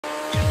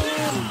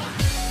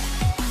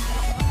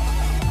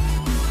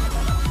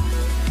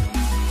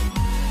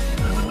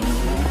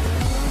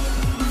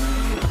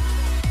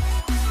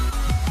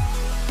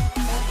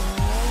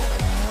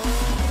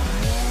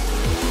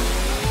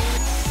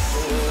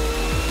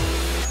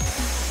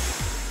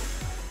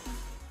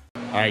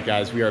All right,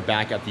 guys, we are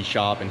back at the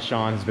shop, and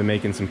Sean has been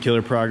making some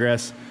killer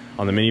progress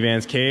on the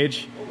minivan's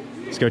cage.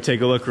 Let's go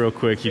take a look real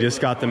quick. He just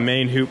got the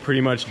main hoop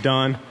pretty much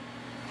done,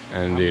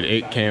 and dude,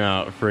 it came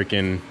out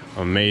freaking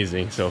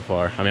amazing so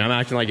far. I mean, I'm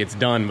acting like it's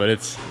done,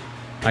 but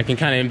I can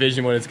kind of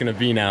envision what it's gonna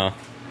be now.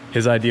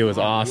 His idea was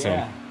awesome.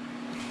 Yeah.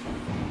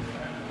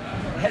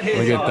 That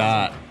is Look at awesome.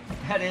 that.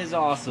 That is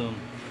awesome.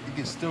 You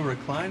can still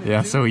recline it.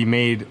 Yeah, too? so he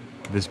made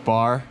this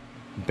bar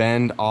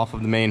bend off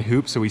of the main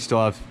hoop, so we still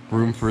have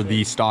room for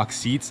the stock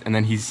seats, and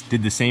then he's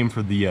did the same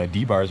for the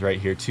D-bars right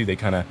here too. They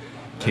kind of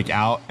kick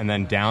out and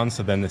then down,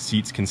 so then the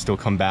seats can still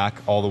come back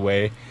all the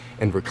way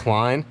and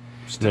recline.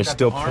 There's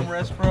still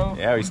armrest, bro.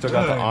 Yeah, we still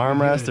got the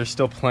armrest. There's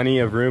still plenty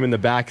of room in the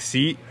back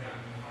seat,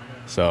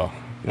 so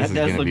this is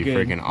gonna be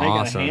freaking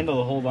awesome. Got a handle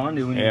to hold on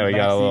to. Yeah, we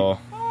got a little.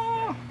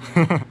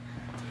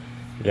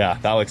 Yeah,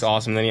 that looks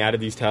awesome. Then he added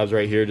these tabs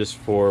right here just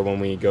for when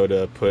we go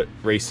to put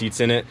race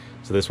seats in it.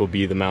 So this will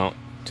be the mount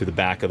to the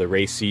back of the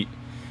race seat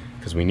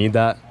because we need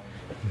that.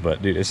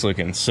 But dude, it's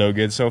looking so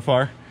good so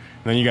far. And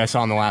then you guys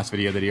saw in the last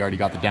video that he already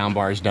got the down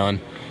bars done.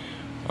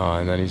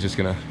 And then he's just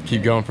gonna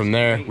keep going from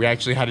there. We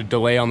actually had a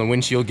delay on the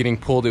windshield getting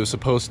pulled. It was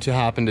supposed to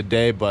happen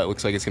today, but it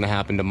looks like it's gonna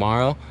happen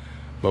tomorrow.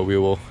 But we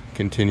will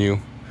continue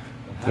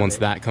once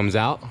that comes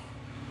out.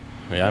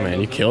 Yeah,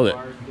 man, you killed it.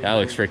 That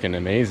looks freaking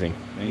amazing.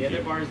 The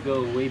other bars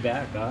go way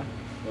back, huh?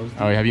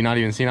 Oh, have you not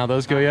even seen how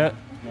those go yet?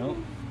 Nope.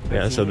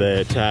 Yeah, so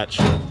they attach.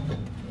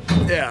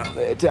 Yeah,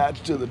 they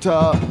attach to the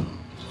top.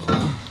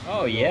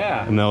 Oh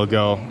yeah. And they'll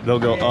go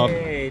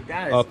Hey,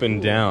 that is up and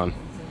cool. down.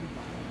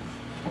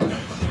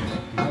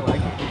 I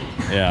like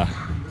it. Yeah,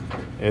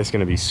 it's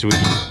gonna be sweet.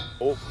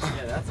 Oh.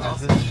 Yeah, that's Has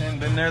awesome. this thing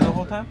been there the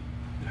whole time?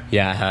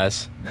 Yeah, it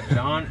has.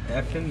 John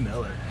effing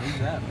Miller. Who's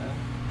that, man?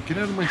 Get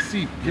out of my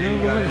seat. Get out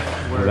of the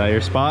way. Is that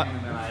your spot?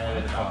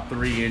 About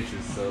 3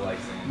 inches, so like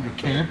you're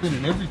camping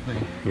and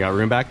everything. You got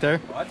room back there?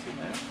 Watch it,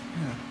 man.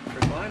 Yeah.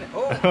 Recline it.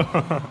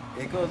 Oh,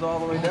 it goes all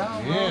the way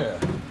down. Yeah.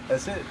 Bro.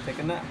 That's it. Take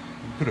a nap.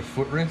 Put a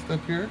footrest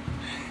up here.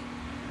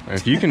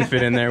 If you can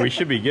fit in there, we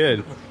should be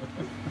good.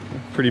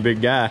 Pretty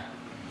big guy.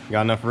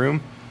 Got enough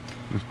room?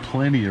 There's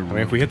plenty of room. I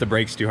mean, if we hit the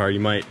brakes too hard, you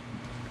might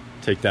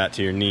take that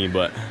to your knee,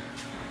 but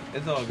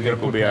It's all we'll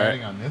good. be all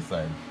right. On this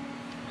side.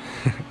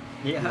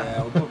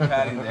 Yeah. We'll put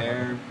padding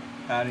there,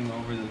 padding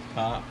over the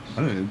top.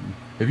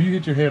 If you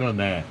hit your head on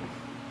that,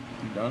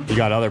 you done? You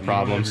got other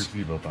problems.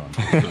 You don't have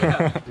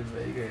your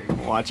seatbelt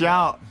on. Watch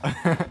out.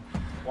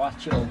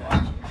 Watch your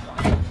watch.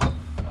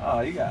 Oh,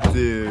 you got it.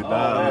 Dude, that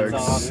that's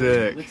looks awesome.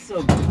 sick. Looks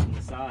so good on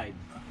the side.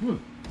 Is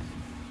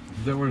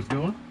that where it's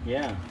going?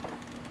 Yeah.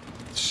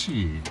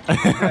 Shit.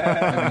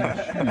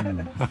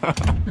 That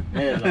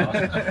is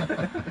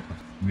awesome.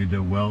 Need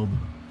to weld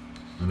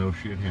the no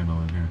shit handle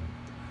in here.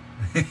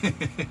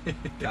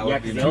 Yeah,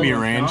 'cause the Can old be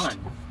one's arranged. gone.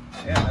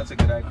 Yeah, that's a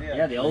good idea.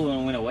 Yeah, the old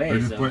one went away. Or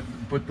just So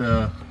put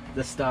the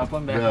the stop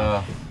one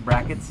back.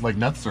 Brackets. like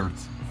nut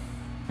certs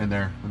in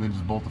there, and then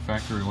just bolt the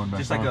factory one back.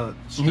 Just on. like a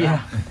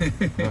Yeah.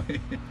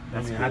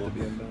 That's cool. have to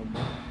be a metal.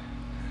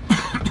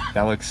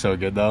 That looks so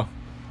good though.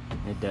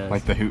 It does.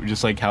 Like the hoop,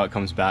 just like how it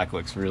comes back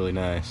looks really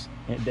nice.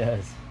 It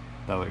does.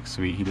 That looks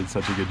sweet. He did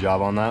such a good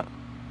job on that.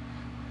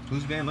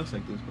 Whose van looks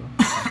like this, bro?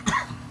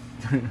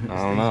 I don't It's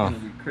know. gonna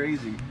be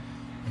crazy.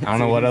 I don't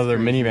know what other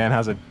minivan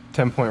has a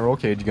 10-point roll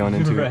cage going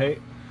into it.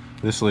 Right.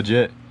 This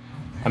legit.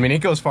 I mean, it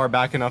goes far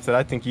back enough that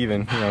I think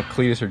even, you know,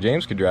 Cletus or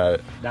James could drive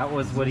it. That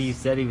was what he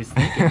said he was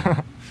thinking.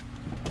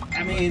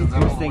 I mean, He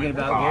was thinking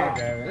about Garrett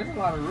driving. there's a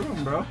lot of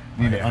room, bro.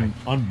 Need to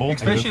unbolt.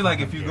 Especially like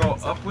if you go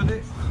up with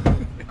it.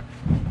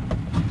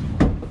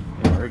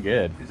 Yeah, we're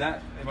good. Is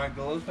that, am I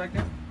close back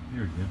there?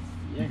 You're good.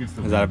 Yeah. You can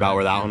still Is that about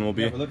where that one will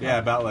be? Yeah,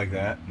 about like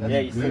that. Yeah,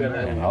 you still got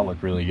that. That'll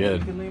look really You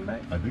good. can lean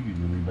back. I think you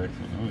can lean back.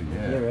 Oh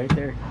Yeah, right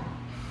there.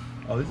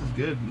 Oh, this is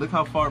good. Look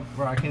how far,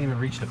 bro. I can't even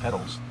reach the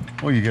pedals.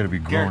 Well, you got to be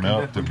grown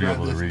Garrett up can to be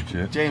able to definitely reach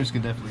it. James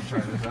can definitely try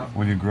this out.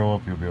 When you grow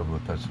up, you'll be able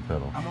to touch the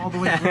pedal. I'm all the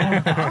way grown.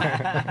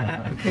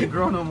 I can't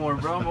grow no more,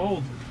 bro. I'm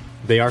old.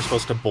 They are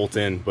supposed to bolt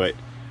in, but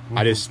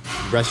I just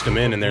rest them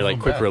in and they're like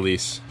quick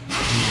release. Move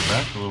it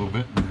back a little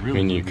bit. And really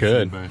I mean, you move the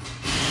could. seat back.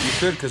 You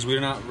could, because we're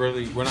not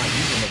using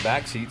the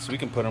back seats. We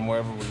can put them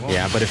wherever we want.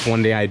 Yeah, but if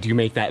one day I do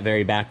make that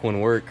very back one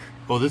work.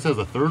 Oh, this has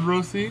a third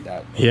row seat?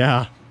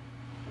 Yeah.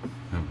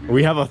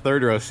 We have a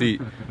third row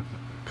seat.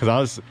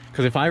 Cause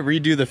if I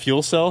redo the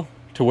fuel cell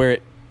to where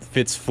it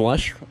fits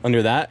flush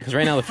under that, because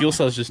right now the fuel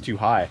cell is just too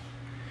high.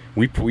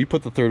 We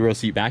put the third row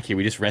seat back here.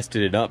 We just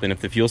rested it up, and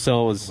if the fuel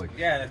cell was,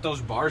 Yeah, if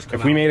those bars come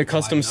if we out, made a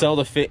custom cell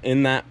to fit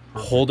in that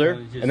holder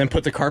and then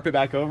put the carpet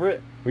back over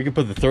it, we could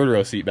put the third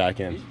row seat back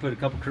You in. just put a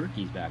couple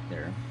Kirkies back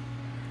there.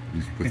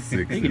 You should put 6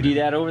 You in could do it.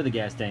 that over the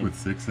gas tank. Put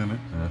 6 in it?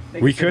 Yeah.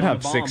 They We fit could on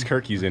have the 6 bomb.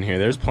 Kirkies in here.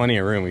 There's plenty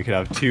of room. We could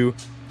have 2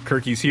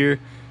 Kirkies here,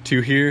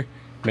 2 here,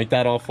 make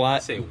that all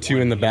flat, say 2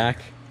 one in the here. back.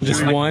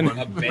 Just one.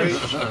 a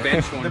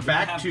bench one. The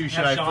back two,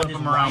 should I Sean flip just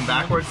them around walk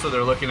backwards so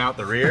they're looking out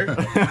the rear?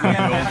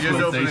 Just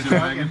open the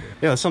trunk.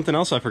 Yeah, something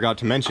else I forgot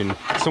to mention.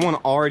 Someone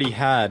already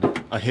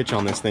had a hitch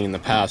on this thing in the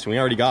past, and we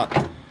already got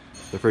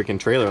the freaking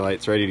trailer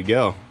lights ready to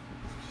go.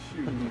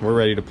 We're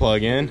ready to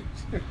plug in.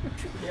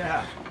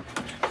 Yeah.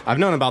 I've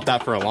known about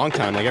that for a long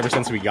time, like ever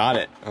since we got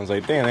it. I was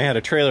like, damn, they had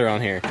a trailer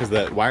on here because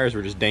the wires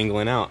were just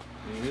dangling out.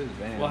 It is,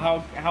 man.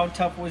 Well, how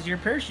tough was your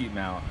parachute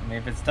mount? I mean,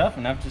 if it's tough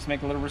enough, just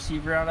make a little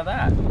receiver out of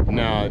that.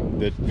 No,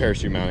 the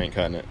parachute mount ain't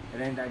cutting it.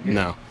 It ain't that good.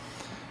 No.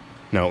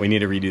 No, we need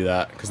to redo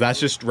that because that's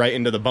just right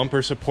into the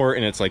bumper support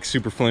and it's like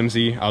super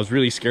flimsy. I was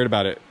really scared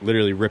about it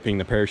literally ripping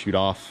the parachute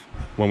off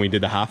when we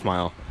did the half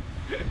mile.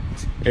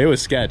 It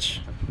was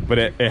sketch, but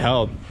it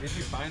held. Did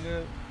you find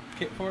a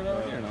kit for it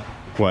already or no?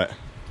 What?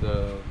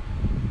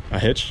 A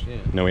hitch? Yeah.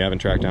 No, we haven't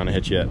tracked down a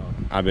hitch yet.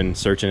 I've been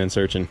searching and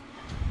searching.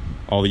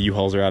 All the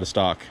U-Hauls are out of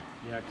stock.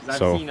 Yeah,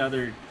 because I've seen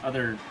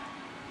other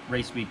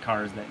race week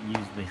cars that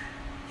use the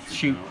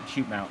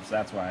shoot mount, so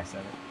that's why I said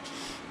it.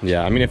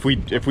 Yeah, I mean, if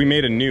we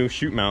made a new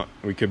chute mount,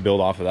 we could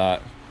build off of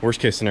that. Worst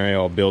case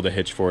scenario, I'll build a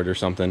hitch for it or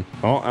something.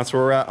 Well, that's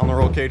where we're at on the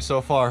roll cage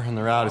so far in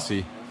the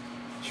Rowdyssey.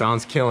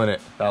 Sean's killing it.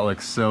 That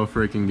looks so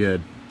freaking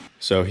good.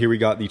 So here we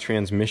got the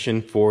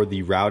transmission for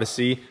the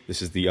Rowdyssey.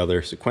 This is the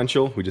other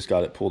sequential. We just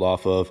got it pulled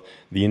off of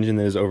the engine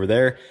that is over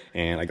there,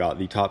 and I got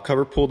the top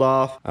cover pulled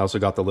off. I also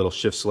got the little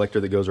shift selector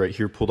that goes right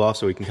here pulled off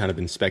so we can kind of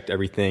inspect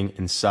everything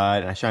inside.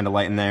 And I shined a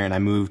light in there and I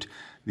moved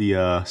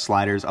the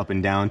sliders up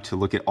and down to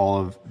look at all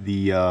of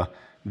the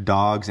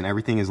dogs, and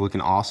everything is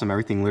looking awesome.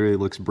 Everything literally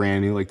looks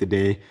brand new like the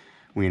day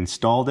we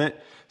installed it.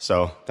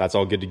 So that's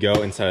all good to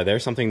go inside of there.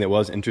 Something that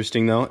was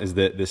interesting though is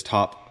that this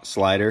top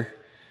slider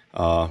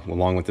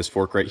along with this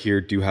fork right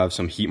here do have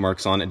some heat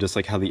marks on it, just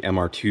like how the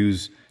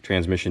MR2's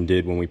transmission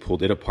did when we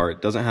pulled it apart.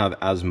 It doesn't have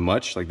as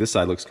much, like this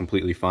side looks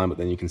completely fine, but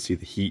then you can see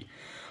the heat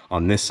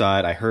on this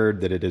side. I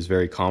heard that it is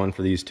very common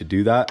for these to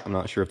do that. I'm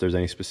not sure if there's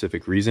any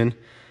specific reason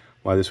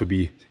why this would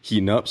be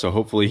heating up. So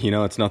hopefully, you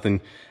know, it's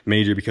nothing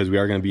major because we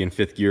are going to be in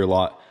 5th gear a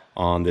lot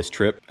on this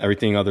trip.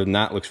 Everything other than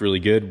that looks really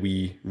good.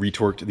 We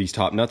retorqued these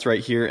top nuts right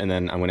here, and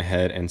then I went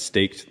ahead and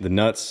staked the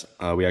nuts.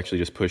 We actually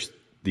just pushed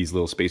these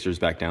little spacers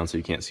back down so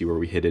you can't see where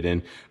we hit it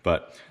in,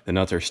 but the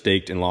nuts are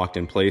staked and locked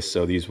in place,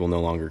 so these will no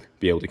longer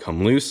be able to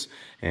come loose.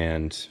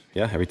 And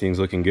yeah, everything's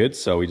looking good.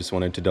 So we just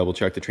wanted to double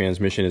check the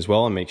transmission as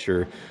well and make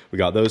sure we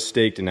got those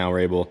staked, and now we're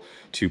able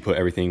to put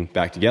everything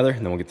back together, and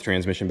then we'll get the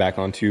transmission back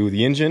onto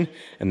the engine,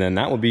 and then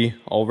that will be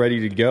all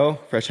ready to go.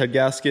 Fresh head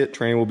gasket,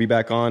 train will be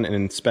back on and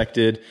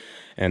inspected,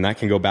 and that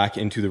can go back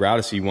into the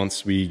Rowdyssey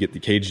once we get the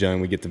cage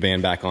done. We get the van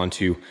back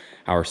onto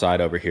our side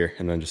over here,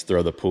 and then just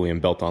throw the pulley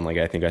and belt on like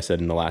I think I said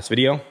in the last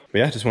video. But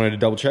yeah, just wanted to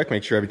double check,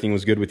 make sure everything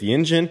was good with the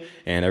engine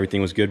and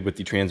everything was good with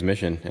the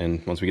transmission.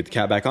 And once we get the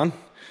cat back on,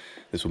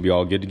 this will be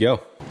all good to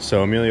go.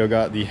 So Emilio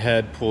got the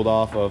head pulled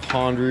off of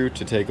Hondru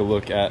to take a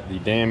look at the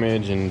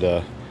damage, and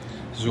this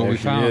is what we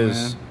found,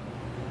 man.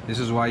 This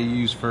is why you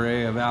use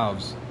Ferrea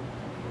valves.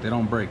 They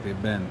don't break, they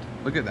bend.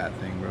 Look at that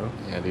thing, bro.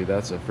 Yeah, dude,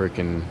 that's a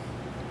freaking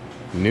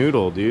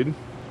noodle, dude.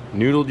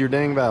 Noodled your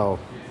dang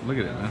valve. Look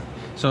at it, man.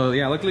 So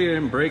yeah, luckily it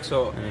didn't break.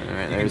 So all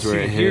right, you can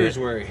see here's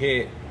where it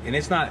hit, and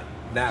it's not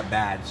that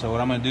bad. So what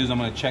I'm gonna do is I'm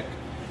gonna check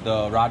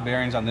the rod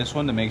bearings on this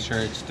one to make sure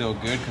it's still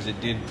good, because it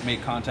did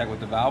make contact with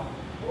the valve,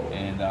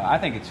 and I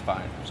think it's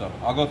fine. So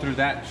I'll go through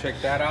that, check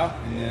that out.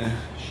 Yeah,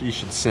 she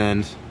should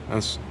send.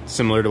 That's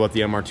similar to what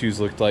the MR2s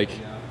looked like.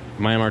 Yeah.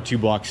 My MR2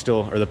 block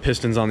still, or the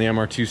pistons on the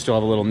MR2 still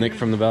have a little nick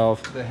from the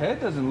valve. The head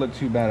doesn't look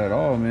too bad at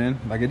all,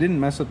 man. Like, it didn't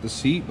mess up the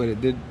seat, but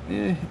it did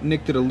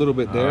nicked it a little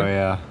bit there. Oh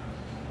yeah.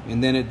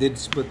 And then it did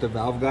split the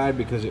valve guide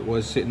because it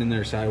was sitting in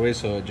there sideways,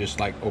 so it just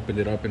like opened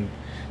it up and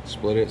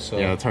split it. So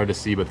yeah, it's hard to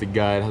see, but the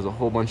guide has a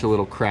whole bunch of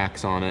little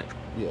cracks on it.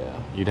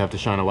 Yeah. You'd have to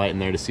shine a light in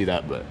there to see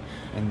that, but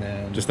and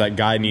then just that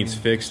guide needs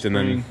fixed, and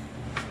then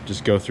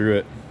just go through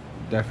it.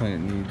 Definitely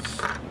needs,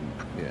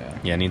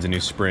 yeah, it needs a new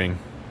spring.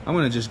 I'm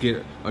gonna just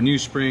get a new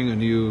spring, a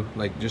new,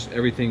 like, just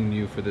everything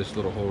new for this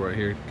little hole right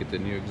here. Get the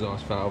new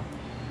exhaust valve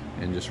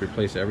and just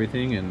replace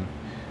everything, and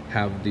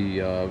have the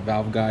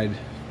valve guide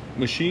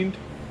machined,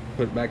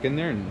 put it back in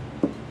there, and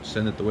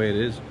send it the way it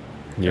is.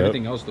 Yep.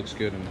 Everything else looks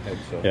good in the head.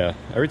 So yeah,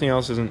 everything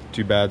else isn't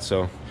too bad.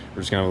 So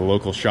we're just gonna have a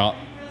local shop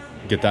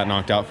get that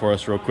knocked out for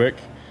us real quick.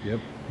 Yep.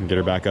 And get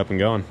her back up and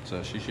going.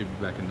 So she should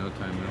be back in no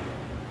time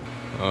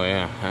now. Oh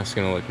yeah, that's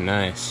gonna look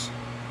nice.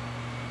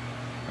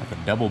 Got the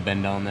double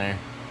bend on there.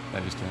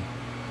 That just to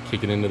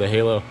kick it into the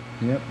halo.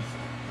 Yep,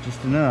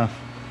 just enough.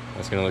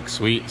 That's gonna look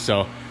sweet.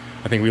 So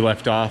I think we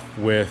left off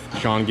with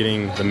Sean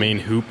getting the main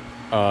hoop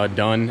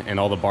done and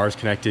all the bars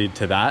connected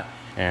to that,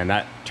 and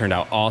that turned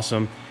out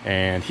awesome.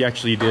 And he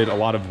actually did a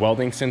lot of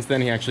welding since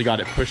then. He actually got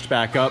it pushed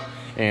back up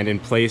and in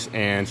place,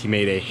 and he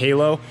made a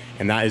halo,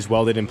 and that is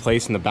welded in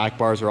place, and the back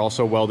bars are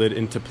also welded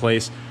into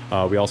place.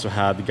 We also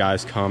had the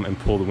guys come and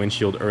pull the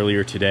windshield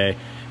earlier today,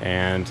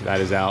 and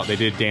that is out. They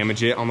did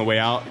damage it on the way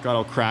out. It got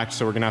all cracked,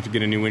 so we're gonna have to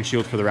get a new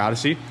windshield for the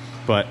Rowdyssey.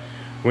 But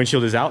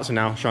windshield is out, so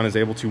now Sean is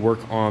able to work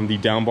on the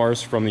down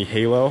bars from the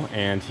halo,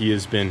 and he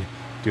has been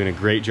doing a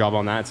great job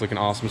on that. It's looking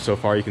awesome so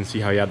far. You can see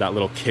how he had that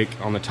little kick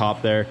on the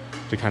top there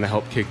to kind of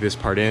help kick this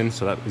part in,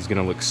 so that is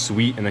gonna look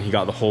sweet. And then he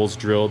got the holes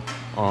drilled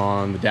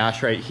on the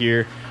dash right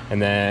here,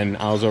 and then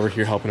I was over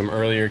here helping him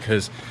earlier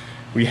because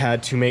we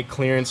had to make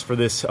clearance for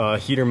this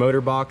heater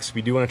motor box.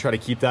 We do want to try to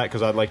keep that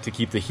because I'd like to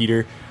keep the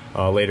heater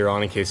later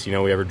on in case, you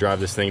know, we ever drive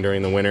this thing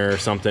during the winter or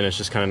something. It's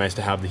just kind of nice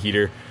to have the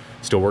heater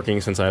still working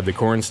since I have the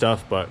corn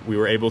stuff, but we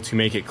were able to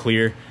make it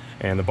clear,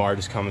 and the bar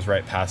just comes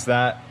right past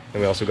that.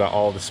 And we also got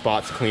all the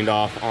spots cleaned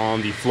off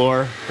on the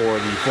floor for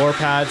the floor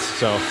pads,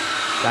 so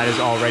that is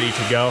all ready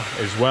to go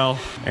as well.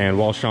 And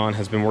while Sean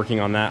has been working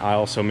on that, I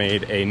also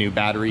made a new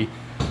battery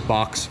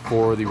box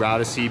for the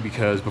Rowdyssey,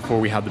 because before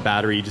we had the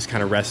battery just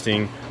kind of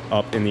resting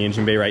up in the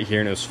engine bay right here,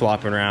 and it was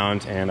flopping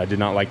around, and I did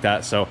not like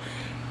that. So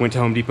went to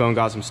Home Depot and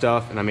got some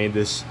stuff, and I made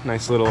this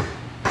nice little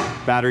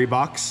battery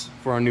box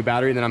for our new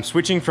battery. And then I'm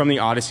switching from the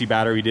Odyssey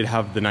battery. We did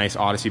have the nice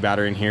Odyssey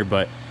battery in here,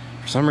 but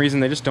for some reason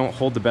they just don't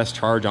hold the best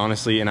charge,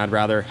 honestly, and I'd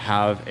rather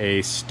have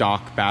a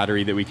stock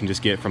battery that we can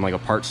just get from like a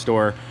parts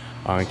store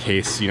in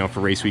case, you know, for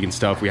race week and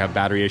stuff we have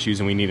battery issues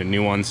and we need a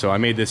new one. So I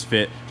made this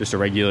fit just a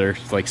regular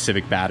like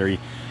Civic battery,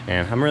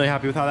 and I'm really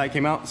happy with how that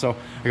came out. So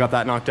I got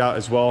that knocked out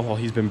as well while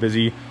he's been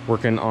busy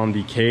working on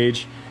the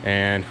cage,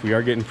 and we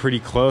are getting pretty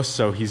close.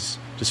 So he's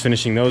just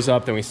finishing those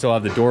up. Then we still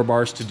have the door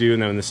bars to do,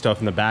 and then the stuff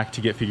in the back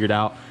to get figured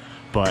out.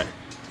 But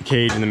the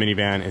cage and the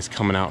minivan is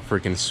coming out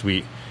freaking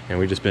sweet, and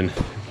we've just been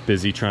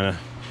busy trying to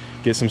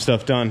get some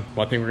stuff done.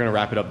 Well, I think we're gonna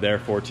wrap it up there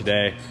for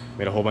today.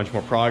 Made a whole bunch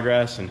more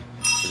progress, and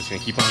we're just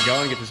gonna keep on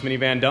going, get this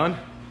minivan done,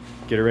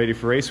 get it ready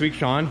for race week.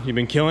 Sean, you've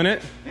been killing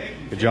it.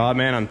 Good job,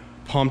 man. I'm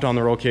pumped on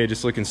the roll cage.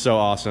 It's looking so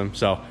awesome.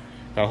 So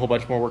got a whole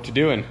bunch more work to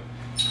do, and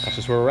that's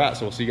just where we're at.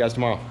 So we'll see you guys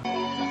tomorrow.